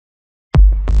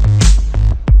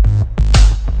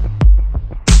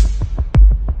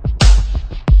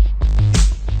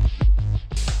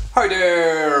Hi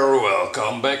there,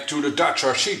 welcome back to the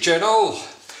DutchRC channel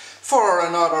for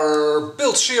another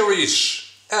build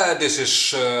series. This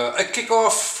is a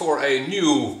kickoff for a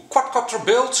new quadcopter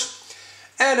build,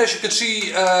 and as you can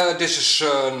see this is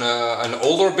an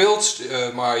older build,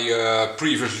 my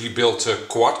previously built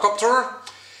quadcopter.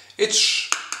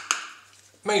 It's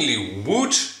mainly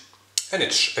wood and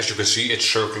it's, as you can see, it's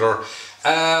circular.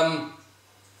 Now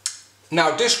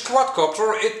this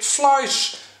quadcopter, it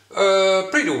flies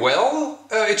pretty well.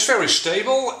 It's very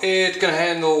stable, it can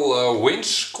handle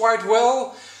winds quite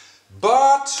well,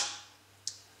 but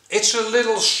it's a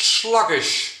little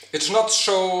sluggish. It's not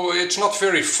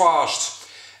very fast,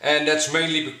 and that's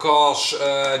mainly because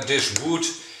this wood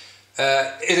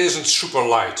it isn't super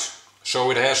light, so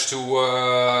it has to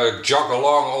jog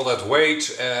along all that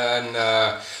weight, and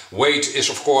weight is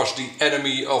of course the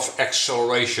enemy of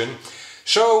acceleration.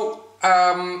 So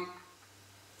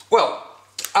well,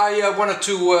 I wanted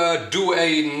to do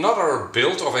another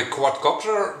build of a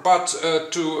quadcopter, but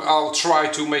I'll try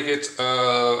to make it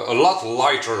a lot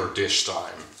lighter this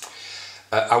time.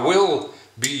 I will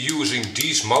be using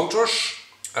these motors.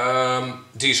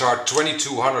 These are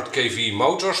 2200 kV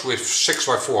motors with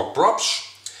 6x4 props.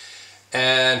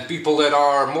 And people that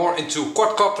are more into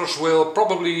quadcopters will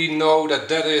probably know that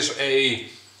that is a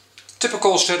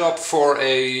typical setup for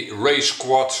a race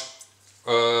quad,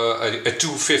 a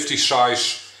 250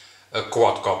 size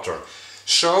quadcopter.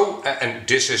 So, and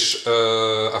this is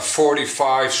a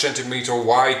 45 centimeter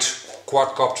wide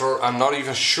quadcopter. I'm not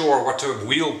even sure what the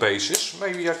wheelbase is.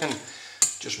 Maybe I can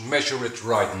just measure it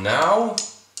right now.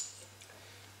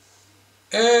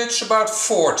 It's about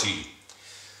 40.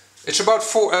 It's about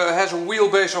has a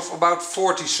wheelbase of about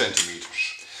 40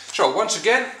 centimeters. So once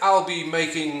again, I'll be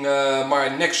making my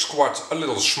next quad a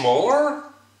little smaller.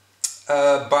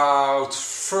 About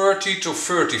 30 to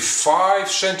 35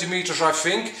 centimeters, I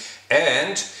think.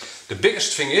 And the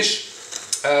biggest thing is,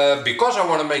 because I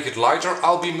want to make it lighter,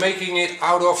 I'll be making it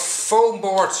out of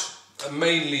foamboard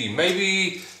mainly.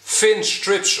 Maybe thin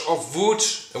strips of wood,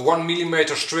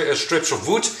 1mm strips of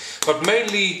wood, but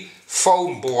mainly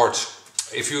foamboard.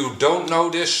 If you don't know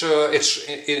this, it's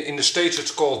in the States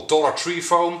it's called Dollar Tree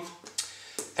foam,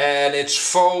 and it's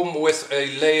foam with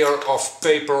a layer of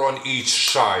paper on each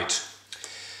side.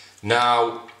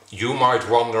 Now you might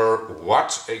wonder,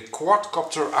 what, a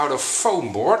quadcopter out of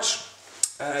foamboard?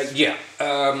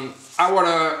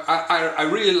 I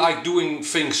really like doing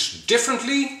things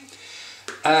differently,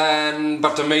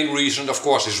 but the main reason of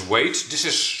course is weight. This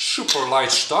is super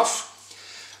light stuff,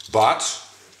 but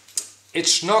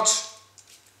it's not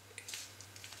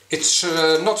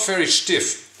very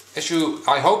stiff.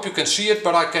 I hope you can see it,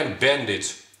 but I can bend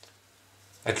it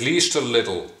at least a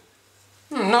little.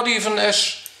 Not even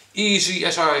as easy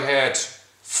as I had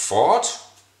thought,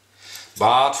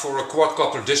 but for a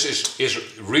quadcopter this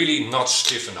is really not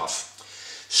stiff enough.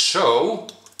 So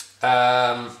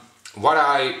what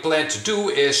I plan to do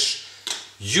is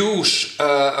use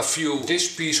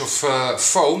this piece of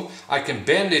foam. I can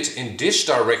bend it in this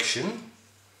direction,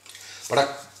 but I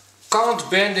can't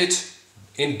bend it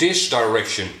in this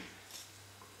direction.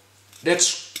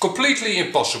 That's completely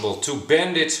impossible to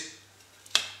bend it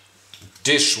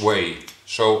this way.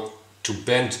 So to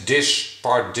bend this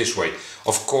part this way.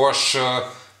 Of course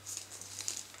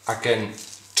I can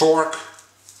torque,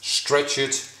 stretch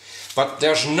it, but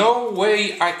there's no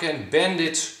way I can bend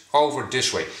it over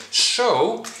this way.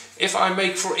 So if I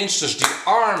make, for instance, the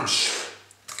arms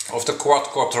of the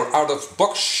quadcopter out of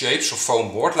box shapes of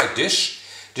foamboard like this.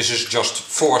 This is just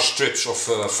 4 strips of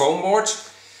foamboard.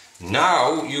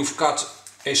 Now you've got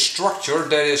a structure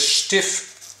that is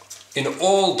stiff in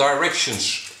all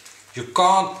directions. You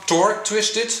can't torque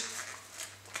twist it,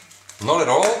 not at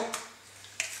all.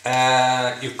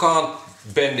 You can't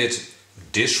bend it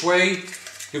this way,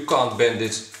 you can't bend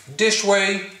it this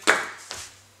way.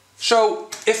 So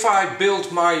if I build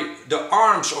the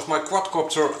arms of my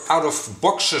quadcopter out of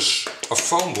boxes of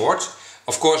foamboard,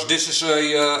 of course this is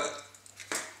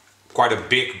quite a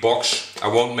big box. I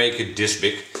won't make it this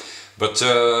big, but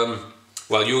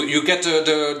well, you get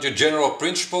the general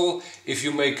principle. If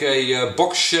you make a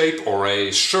box shape or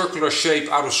a circular shape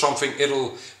out of something,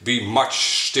 it'll be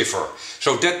much stiffer.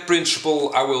 So that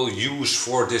principle I will use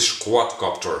for this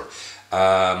quadcopter.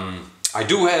 I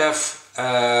do have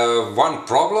one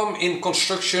problem in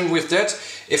construction with that.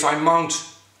 If I mount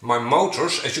my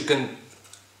motors, as you can,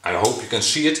 I hope you can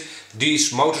see it,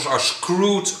 these motors are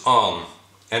screwed on,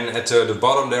 and at the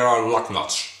bottom there are lock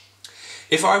nuts.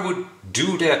 If I would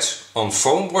do that on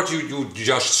foamboard, you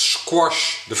just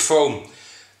squash the foam.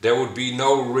 There would be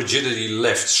no rigidity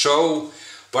left. So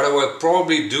what I will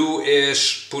probably do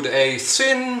is put a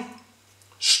thin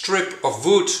strip of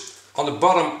wood on the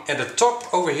bottom and the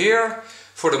top over here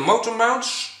for the motor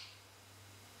mounts.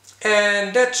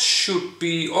 And that should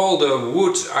be all the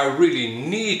wood I really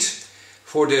need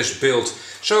for this build.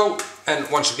 So, and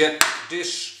once again,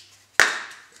 this,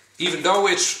 even though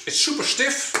it's super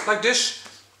stiff like this,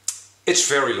 it's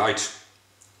very light.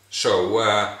 So,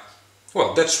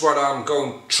 well, that's what I'm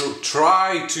going to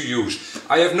try to use.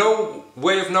 I have no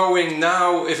way of knowing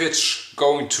now if it's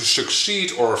going to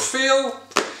succeed or fail,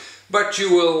 but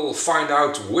you will find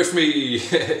out with me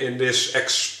in this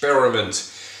experiment.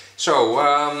 So,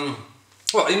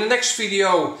 well, in the next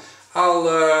video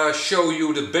I'll show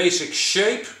you the basic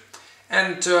shape,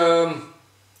 and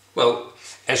well,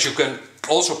 as you can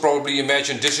also probably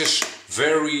imagine, this is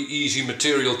very easy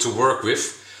material to work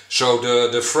with. So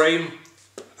the frame,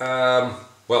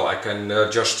 well, I can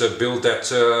just build that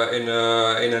in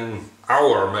an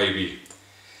hour maybe.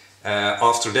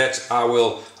 After that I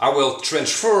will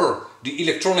transfer the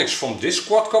electronics from this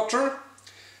quadcopter,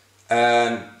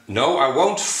 and no, I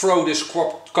won't throw this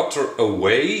quadcopter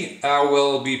away. I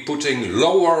will be putting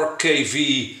lower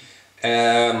kV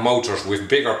motors with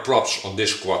bigger props on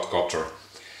this quadcopter.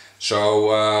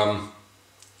 So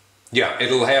yeah,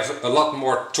 it'll have a lot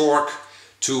more torque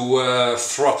to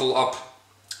throttle up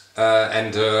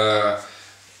and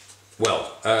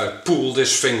well, pull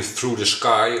this thing through the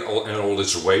sky and all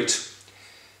its weight.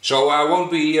 So I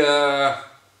won't be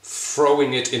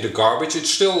throwing it in the garbage. It's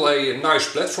still a nice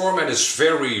platform and it's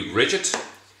very rigid.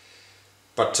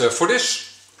 But for this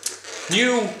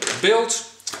new build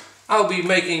I'll be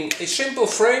making a simple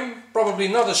frame, probably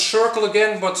not a circle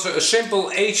again, but a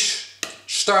simple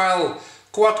H-style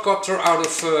quadcopter out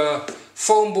of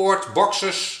foamboard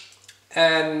boxes.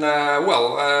 And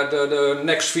well, the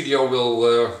next video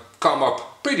will come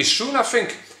up pretty soon, I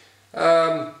think.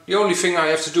 The only thing I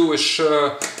have to do is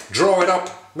draw it up,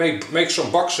 make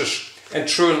some boxes and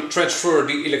transfer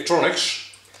the electronics.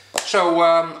 So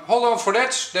hold on for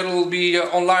that. That will be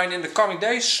online in the coming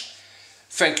days.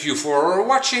 Thank you for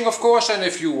watching, of course, and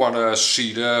if you want to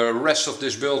see the rest of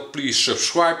this build, please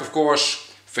subscribe, of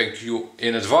course. Thank you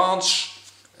in advance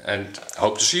and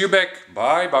hope to see you back.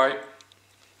 Bye bye.